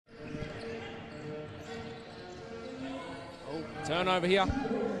Turnover here.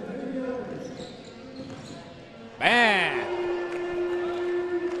 Bam!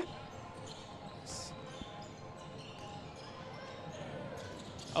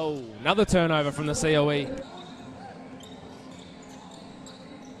 Oh, another turnover from the COE.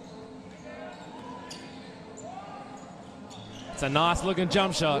 It's a nice looking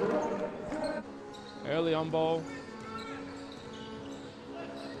jump shot. Early on ball.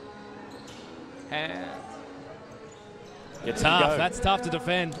 And tough. That's tough to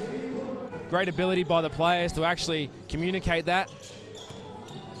defend. Great ability by the players to actually communicate that.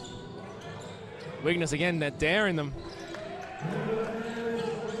 Weakness again, they're daring them.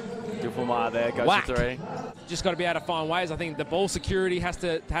 Dufelmeier there goes Whack. for three. Just got to be able to find ways. I think the ball security has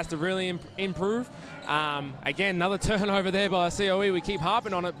to really improve. Again, another turnover there by the COE. We keep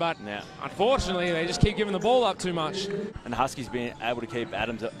harping on it, but unfortunately, they just keep giving the ball up too much. And the Huskies being able to keep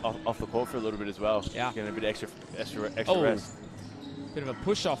Adams off the court for a little bit as well. Yeah. Getting a bit extra Oh. rest. Bit of a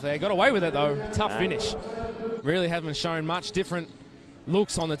push off there. Got away with it, though. Tough finish. Really haven't shown much different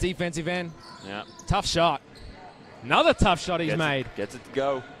looks on the defensive end. Yeah. Tough shot. Another tough shot he's made. Gets it to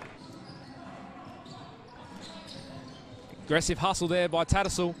go. Aggressive hustle there by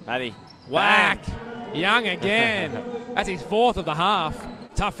Tattersall. Matty. Whack. Young again. That's his fourth of the half.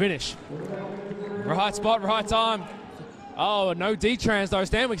 Tough finish. Right spot, right time. Oh, no D-trans though.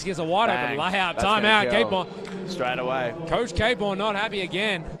 Stanwicks gets a wide open layup. Timeout. Capeborn. Straight away. Coach Capeborn not happy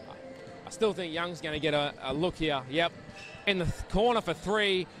again. I still think Young's going to get a look here. Yep. In the corner for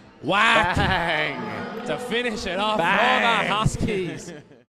three. Whack. Bang. To finish it off for the Huskies.